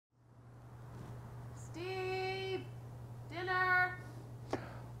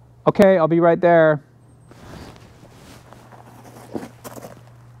Okay, I'll be right there.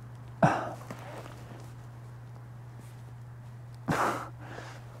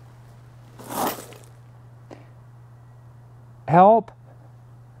 Help.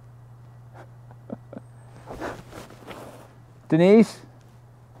 Denise?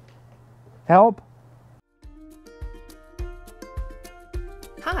 Help.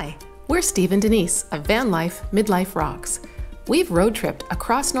 Hi, we're Steve and Denise of Vanlife Midlife Rocks. We've road tripped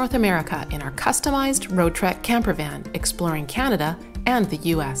across North America in our customized Roadtrek camper van, exploring Canada and the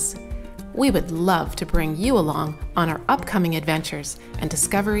US. We would love to bring you along on our upcoming adventures and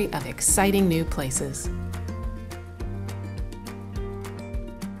discovery of exciting new places.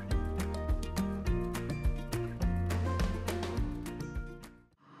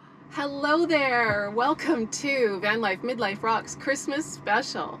 Hello there! Welcome to Vanlife Midlife Rocks Christmas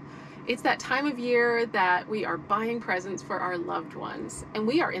Special. It's that time of year that we are buying presents for our loved ones, and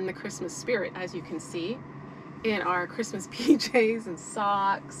we are in the Christmas spirit, as you can see, in our Christmas PJs and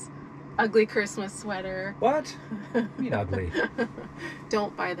socks, ugly Christmas sweater. What? You mean ugly?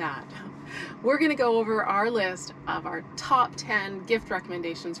 Don't buy that. We're going to go over our list of our top 10 gift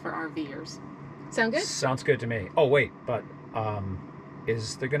recommendations for RVers. Sound good? Sounds good to me. Oh wait, but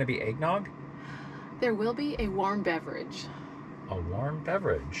is there going to be eggnog? There will be a warm beverage. A warm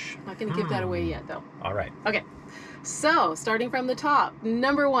beverage. Not going to give that away yet, though. All right. Okay. So, starting from the top,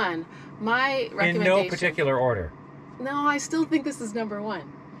 number one, my recommendation. In no particular order. No, I still think this is number one.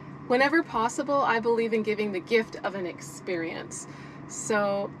 Whenever possible, I believe in giving the gift of an experience.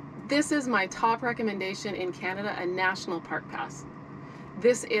 So, this is my top recommendation in Canada, a National Park Pass.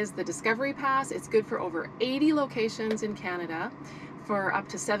 This is the Discovery Pass. It's good for over 80 locations in Canada, for up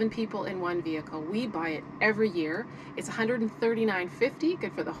to 7 people in one vehicle. We buy it every year. It's $139.50,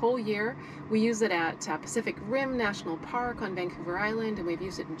 good for the whole year. We use it at Pacific Rim National Park on Vancouver Island, and we've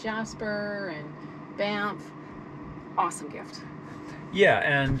used it in Jasper and Banff. Awesome gift. Yeah,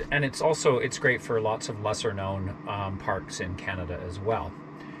 and it's great for lots of lesser known parks in Canada as well.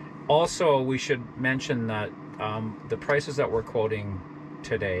 Also, we should mention that the prices that we're quoting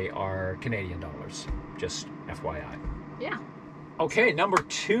today are Canadian dollars, just FYI. Yeah. Okay, number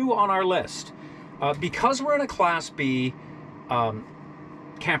 2 on our list. Because we're in a Class B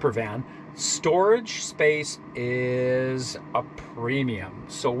camper van, storage space is a premium.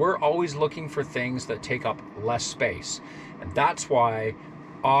 So we're always looking for things that take up less space. And that's why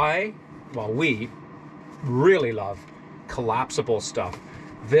we really love collapsible stuff.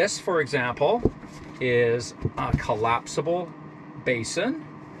 This, for example, is a collapsible basin.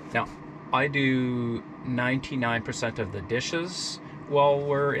 Now, I do 99% of the dishes while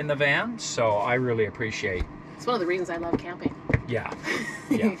we're in the van, so I really appreciate. It's one of the reasons I love camping. Yeah,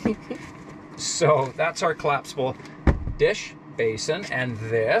 yeah. So that's our collapsible dish basin, and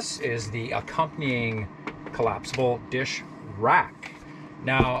this is the accompanying collapsible dish rack.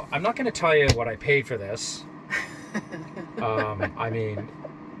 Now, I'm not going to tell you what I paid for this. I mean,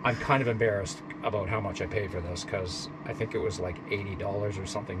 I'm kind of embarrassed about how much I paid for this, because I think it was like $80 or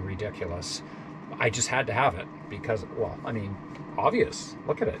something ridiculous. I just had to have it because, well, I mean, obvious.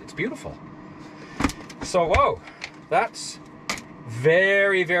 Look at it. It's beautiful. So, whoa, that's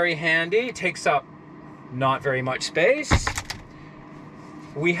very, very handy. It takes up not very much space.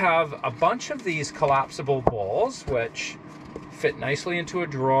 We have a bunch of these collapsible bowls, which fit nicely into a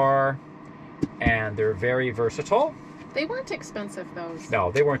drawer, and they're very versatile. They weren't expensive, those. No,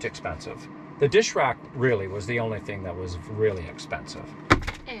 they weren't expensive. The dish rack really was the only thing that was really expensive.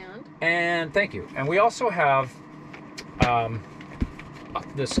 And thank you. And we also have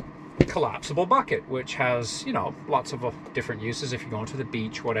this collapsible bucket, which has, you know, lots of different uses. If you're going to the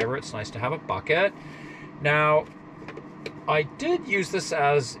beach, whatever, it's nice to have a bucket. Now, I did use this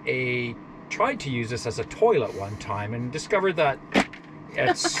as tried to use this as a toilet one time and discovered that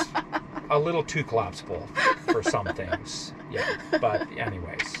it's a little too collapsible for some things. Yeah, but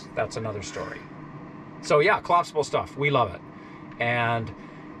anyways, that's another story. So yeah, collapsible stuff. We love it. And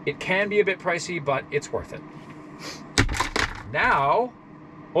it can be a bit pricey, but it's worth it. Now,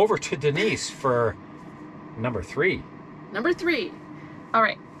 over to Denise for number 3. Number 3. All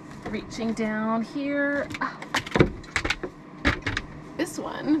right, reaching down here. This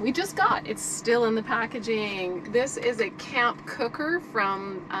one we just got. It's still in the packaging. This is a camp cooker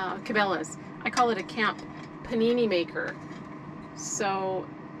from Cabela's. I call it a camp panini maker. So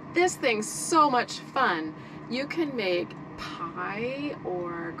this thing's so much fun. You can make pie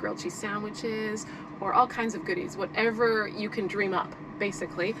or grilled cheese sandwiches or all kinds of goodies, whatever you can dream up,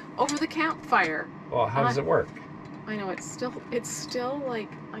 basically, over the campfire. Well, how does it work? I know it's still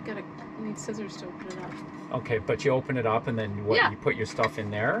like I need scissors to open it up. Okay, but you open it up and then what? Yeah. You put your stuff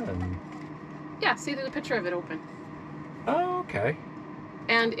in there and. Yeah, see, there's a picture of it open. Oh, okay.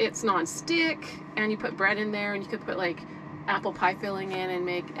 And it's non-stick, and you put bread in there, and you could put like apple pie filling in and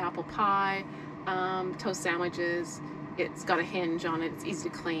make apple pie, toast sandwiches. It's got a hinge on it. It's easy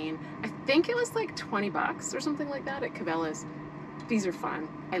to clean. I think it was like $20 or something like that at Cabela's. These are fun.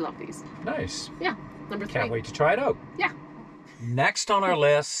 I love these. Nice. Yeah. Number 3. Can't wait to try it out. Yeah. Next on our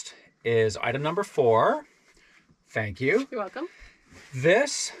list is item number 4. Thank you. You're welcome.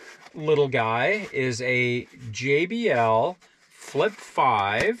 This little guy is a JBL Flip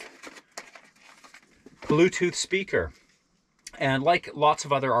 5 Bluetooth speaker. And like lots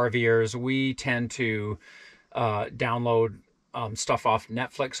of other RVers, we tend to download stuff off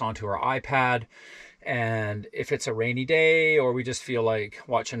Netflix onto our iPad. And if it's a rainy day or we just feel like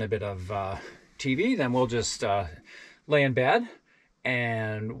watching a bit of TV, then we'll just lay in bed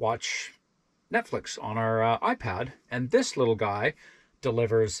and watch Netflix on our iPad. And this little guy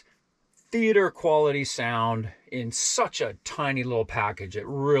delivers theater quality sound in such a tiny little package. It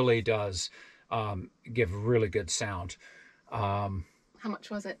really does give really good sound. How much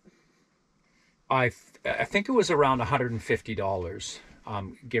was it? I think it was around $150,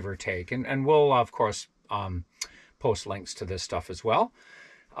 give or take. And we'll, of course, post links to this stuff as well.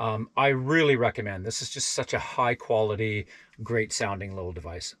 I really recommend. This is just such a high quality, great sounding little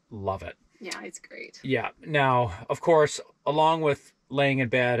device. Love it. Yeah, it's great. Yeah. Now, of course, along with laying in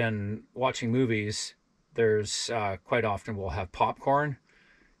bed and watching movies, there's quite often we'll have popcorn,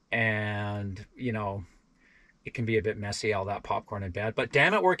 and you know, it can be a bit messy, all that popcorn in bed, but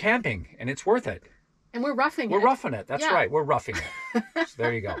damn it, we're camping and it's worth it. And we're roughing it. We're roughing it. That's right. We're roughing it. So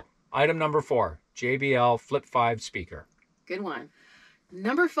there you go. Item number 4, JBL Flip 5 speaker. Good one.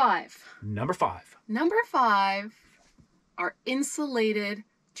 Number 5. Number 5. Number 5 are insulated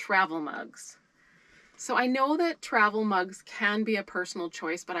travel mugs. So I know that travel mugs can be a personal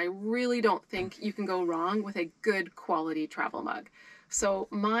choice, but I really don't think you can go wrong with a good quality travel mug. So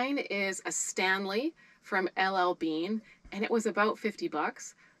mine is a Stanley from LL Bean, and it was about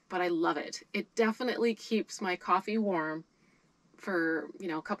 $50, but I love it. It definitely keeps my coffee warm for,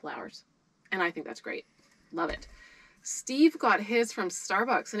 a couple hours. And I think that's great. Love it. Steve got his from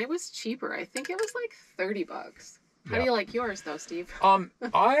Starbucks and it was cheaper. I think it was like $30. How do you like yours though, Steve?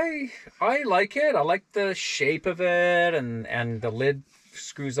 I like it. I like the shape of it, and the lid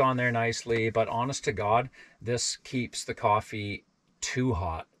screws on there nicely, but honest to God, this keeps the coffee too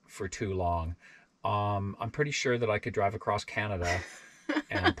hot for too long. I'm pretty sure that I could drive across Canada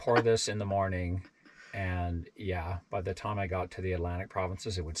and pour this in the morning, and yeah, by the time I got to the Atlantic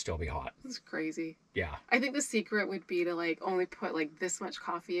provinces, it would still be hot. That's crazy. Yeah. I think the secret would be to like only put like this much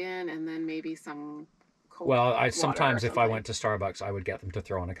coffee in, and then maybe some cold Well, water sometimes or if I something. went to Starbucks, I would get them to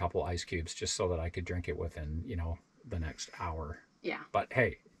throw in a couple ice cubes just so that I could drink it within, the next hour. Yeah. But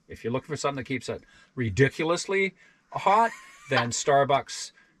hey, if you're looking for something that keeps it ridiculously hot, then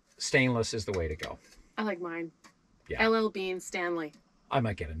Starbucks stainless is the way to go. I like mine. Yeah. LL Bean Stanley. I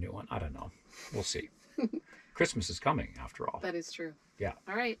might get a new one. I don't know. We'll see. Christmas is coming after all. That is true. Yeah.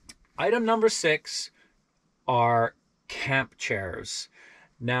 All right. Item number 6 are camp chairs.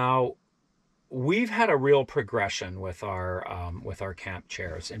 Now, we've had a real progression with our camp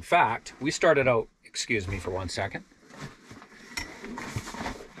chairs. In fact, we started out, excuse me for one second.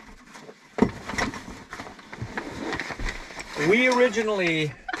 We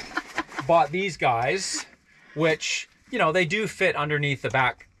originally bought these guys, which, they do fit underneath the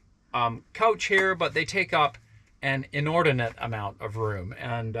back couch here, but they take up an inordinate amount of room.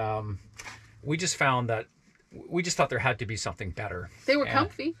 And we just found that we just thought there had to be something better. They were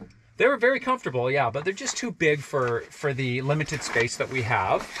comfy. They were very comfortable, yeah, but they're just too big for the limited space that we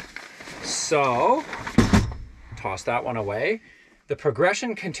have. So, toss that one away. The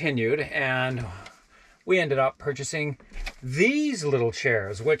progression continued, and we ended up purchasing these little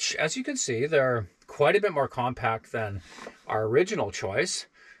chairs, which, as you can see, they're quite a bit more compact than our original choice,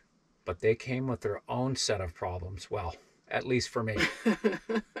 but they came with their own set of problems. Well, at least for me.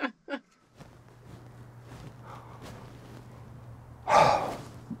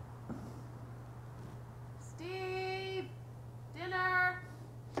 Steve, dinner.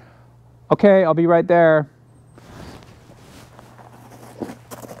 Okay, I'll be right there.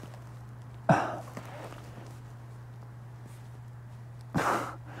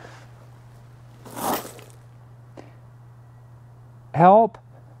 Help.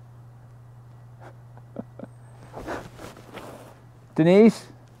 Denise?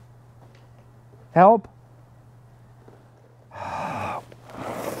 Help.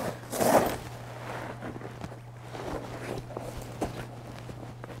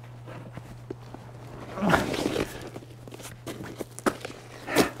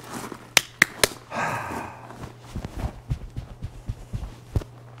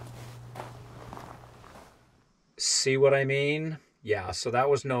 See what I mean? Yeah, so that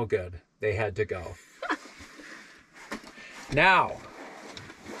was no good. They had to go. Now,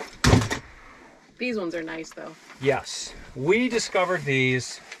 these ones are nice though. Yes, we discovered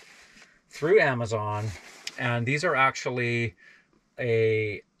these through Amazon, and these are actually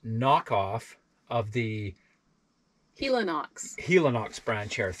a knockoff of the Helinox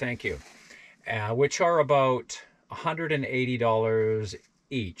brand chair, thank you, which are about $180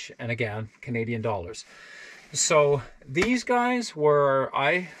 each, and again, Canadian dollars. So these guys were,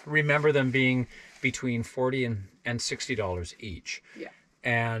 I remember them being between $40 and $60 each. Yeah.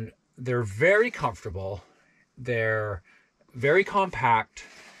 And they're very comfortable, they're very compact,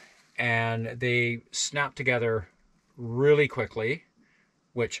 and they snap together really quickly,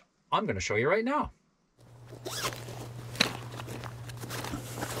 which I'm going to show you right now.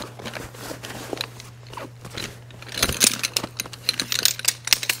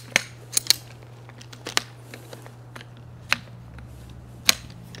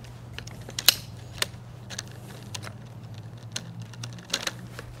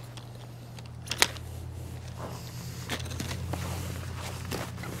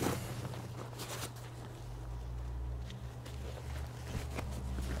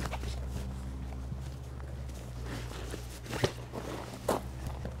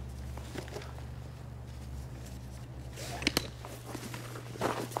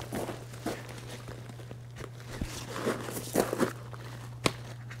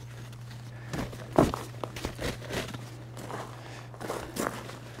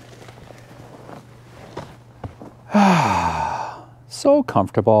 So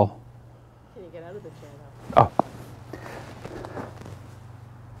comfortable. Can you get out of the chair though?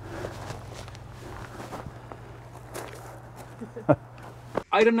 Oh.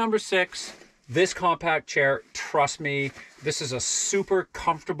 Item number 6, this compact chair. Trust me, this is a super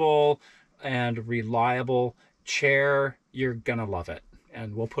comfortable and reliable chair. You're gonna love it,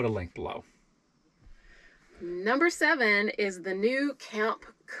 and we'll put a link below. Number 7 is the new Camp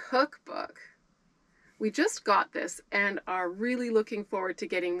Cookbook. We just got this and are really looking forward to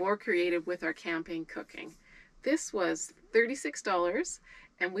getting more creative with our camping cooking. This was $36,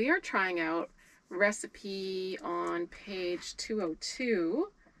 and we are trying out recipe on page 202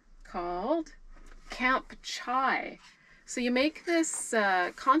 called Camp Chai. So you make this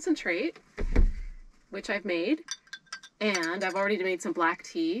concentrate, which I've made, and I've already made some black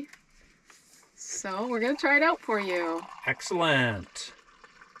tea. So we're going to try it out for you. Excellent.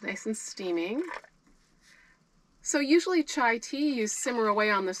 Nice and steaming. So usually chai tea you simmer away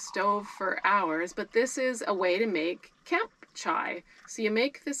on the stove for hours, but this is a way to make camp chai. So you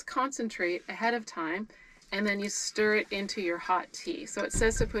make this concentrate ahead of time, and then you stir it into your hot tea. So it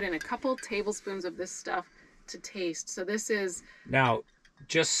says to put in a couple tablespoons of this stuff to taste. So this is... Now,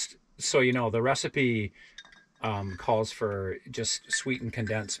 just so you know, the recipe calls for just sweetened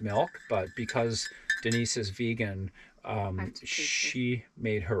condensed milk, but because Denise is vegan, she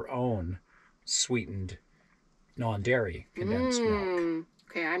made her own sweetened non-dairy condensed milk.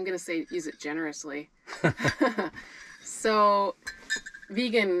 Okay, I'm going to say use it generously. So,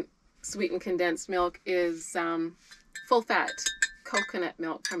 vegan sweetened condensed milk is full-fat coconut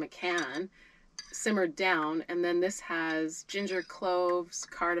milk from a can, simmered down, and then this has ginger, cloves,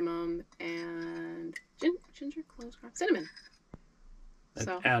 cardamom, and cinnamon.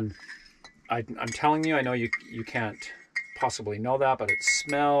 So, and I'm telling you, I know you can't possibly know that, but it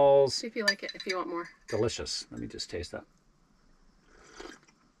smells... See if you like it, if you want more. Delicious. Let me just taste that.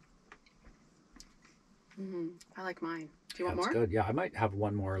 I like mine. Do you want more? That's good. Yeah, I might have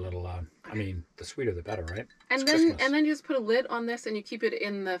one more little... Okay. I mean, the sweeter the better, right? And then you just put a lid on this and you keep it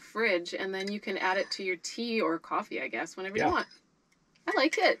in the fridge, and then you can add it to your tea or coffee, I guess, whenever you want. I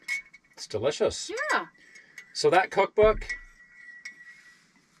like it. It's delicious. Yeah. So that cookbook,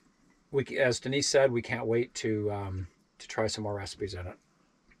 as Denise said, we can't wait to try some more recipes in it.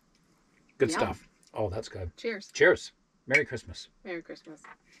 Good stuff. Oh, that's good. Cheers. Cheers. Merry Christmas. Merry Christmas.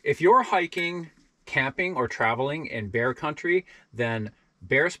 If you're hiking, camping, or traveling in bear country, then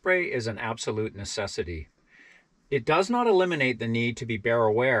bear spray is an absolute necessity. It does not eliminate the need to be bear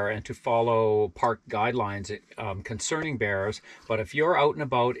aware and to follow park guidelines concerning bears, but if you're out and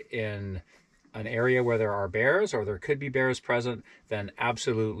about in an area where there are bears or there could be bears present, then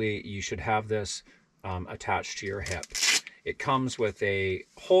absolutely you should have this attached to your hip. It comes with a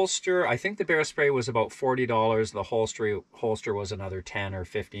holster. I think the bear spray was about $40. The holster was another $10 or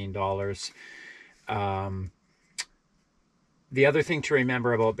 $15. The other thing to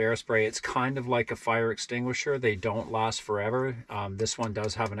remember about bear spray, it's kind of like a fire extinguisher. They don't last forever. This one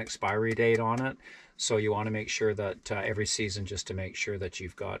does have an expiry date on it. So you want to make sure that every season, just to make sure that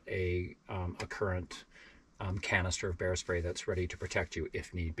you've got a current canister of bear spray that's ready to protect you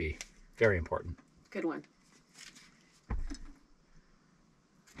if need be. Very important. Good one.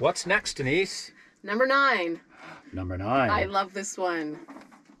 What's next, Denise? Number 9. Number 9. I love this one.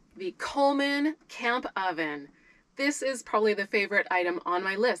 The Coleman Camp Oven. This is probably the favorite item on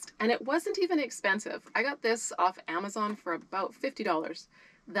my list, and it wasn't even expensive. I got this off Amazon for about $50.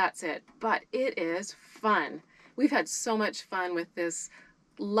 That's it, but it is fun. We've had so much fun with this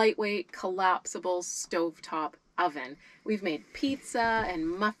lightweight, collapsible stovetop oven. We've made pizza and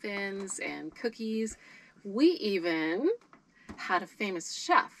muffins and cookies. We even had a famous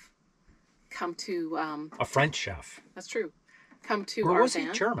chef come to... a French chef. That's true. Come to Or our was van.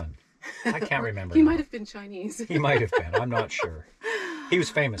 he German? I can't remember. He now. might have been Chinese. He might have been. I'm not sure. He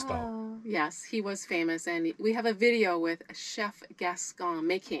was famous, though. Yes, he was famous. And we have a video with Chef Gascon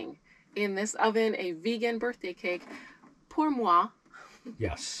making in this oven a vegan birthday cake pour moi.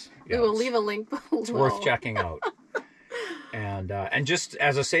 Yes. We will leave a link below. It's worth checking out. And just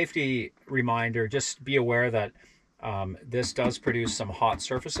as a safety reminder, just be aware that this does produce some hot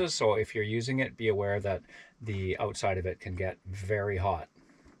surfaces. So if you're using it, be aware that the outside of it can get very hot.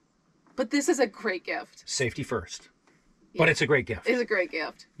 But this is a great gift. Safety first. Yeah. But it's a great gift. It's a great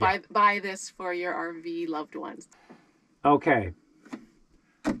gift. Yeah. Buy this for your RV loved ones. Okay.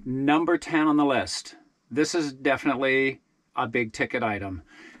 Number 10 on the list. This is definitely a big ticket item.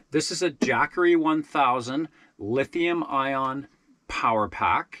 This is a Jackery 1000 lithium ion power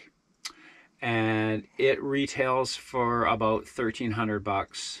pack. And it retails for about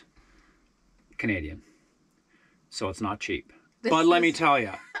 $1,300 Canadian. So it's not cheap. But let me tell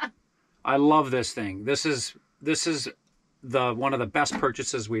you, I love this thing. This is one of the best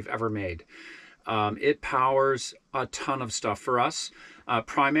purchases we've ever made. It powers a ton of stuff for us.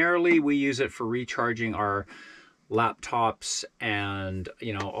 Primarily, we use it for recharging our laptops and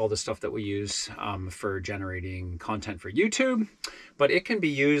all the stuff that we use for generating content for YouTube. But it can be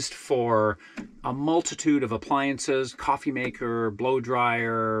used for a multitude of appliances, coffee maker, blow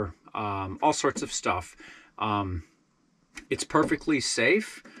dryer, all sorts of stuff. It's perfectly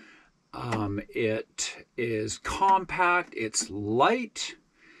safe. It is compact. It's light.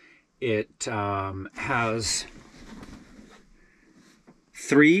 It has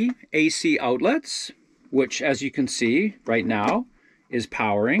 3 AC outlets, which, as you can see right now, is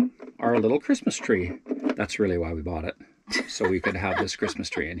powering our little Christmas tree. That's really why we bought it, so we could have this Christmas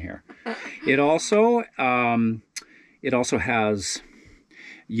tree in here. It also has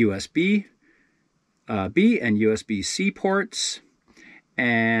USB B and USB-C ports,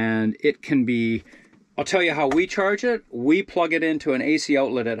 and it can be, I'll tell you how we charge it. We plug it into an AC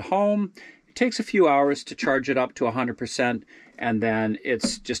outlet at home. It takes a few hours to charge it up to 100%, and then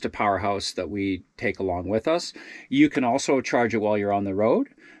it's just a powerhouse that we take along with us. You can also charge it while you're on the road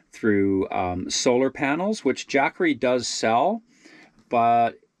through solar panels, which Jackery does sell,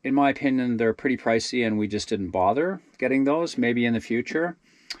 but in my opinion, they're pretty pricey, and we just didn't bother getting those. Maybe in the future.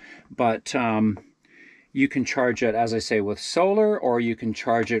 But you can charge it, as I say, with solar, or you can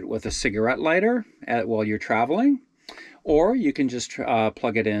charge it with a cigarette lighter while you're traveling, or you can just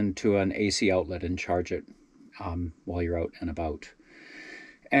plug it into an AC outlet and charge it while you're out and about.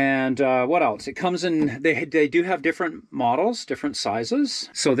 And what else? It comes in, they do have different models, different sizes.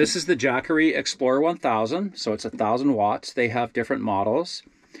 So this is the Jackery Explorer 1000. So it's 1,000 watts. They have different models,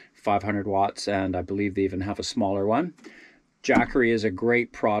 500 watts, and I believe they even have a smaller one. Jackery is a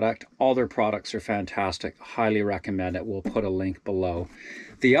great product. All their products are fantastic. Highly recommend it. We'll put a link below.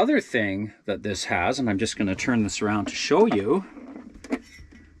 The other thing that this has, and I'm just going to turn this around to show you,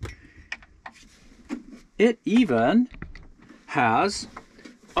 it even has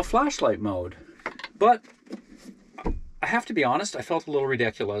a flashlight mode. But I have to be honest, I felt a little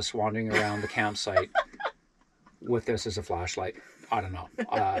ridiculous wandering around the campsite with this as a flashlight. I don't know.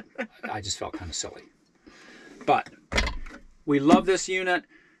 I just felt kind of silly. But we love this unit,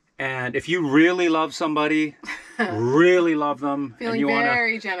 and if you really love somebody, really love them, and you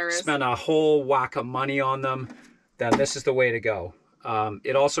want to spend a whole whack of money on them, then this is the way to go.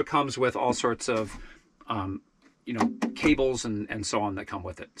 It also comes with all sorts of, cables and so on that come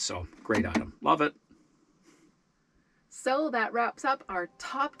with it. So great item. Love it. So that wraps up our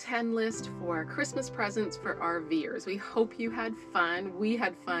top 10 list for Christmas presents for RVers. We hope you had fun. We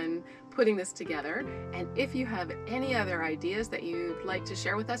had fun putting this together. And if you have any other ideas that you'd like to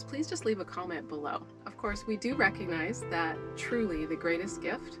share with us, please just leave a comment below. Of course, we do recognize that truly the greatest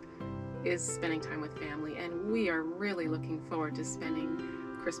gift is spending time with family, and we are really looking forward to spending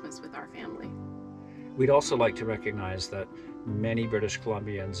Christmas with our family. We'd also like to recognize that many British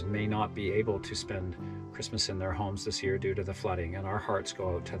Columbians may not be able to spend Christmas in their homes this year due to the flooding, and our hearts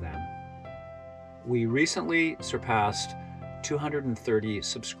go out to them. We recently surpassed 230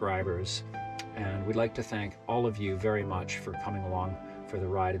 subscribers, and we'd like to thank all of you very much for coming along for the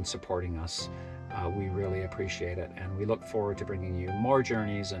ride and supporting us. We really appreciate it, and we look forward to bringing you more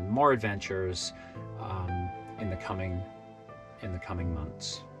journeys and more adventures in the coming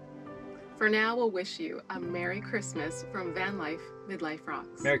months. For now, we'll wish you a Merry Christmas from Vanlife Midlife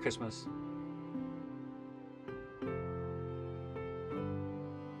Rocks. Merry Christmas.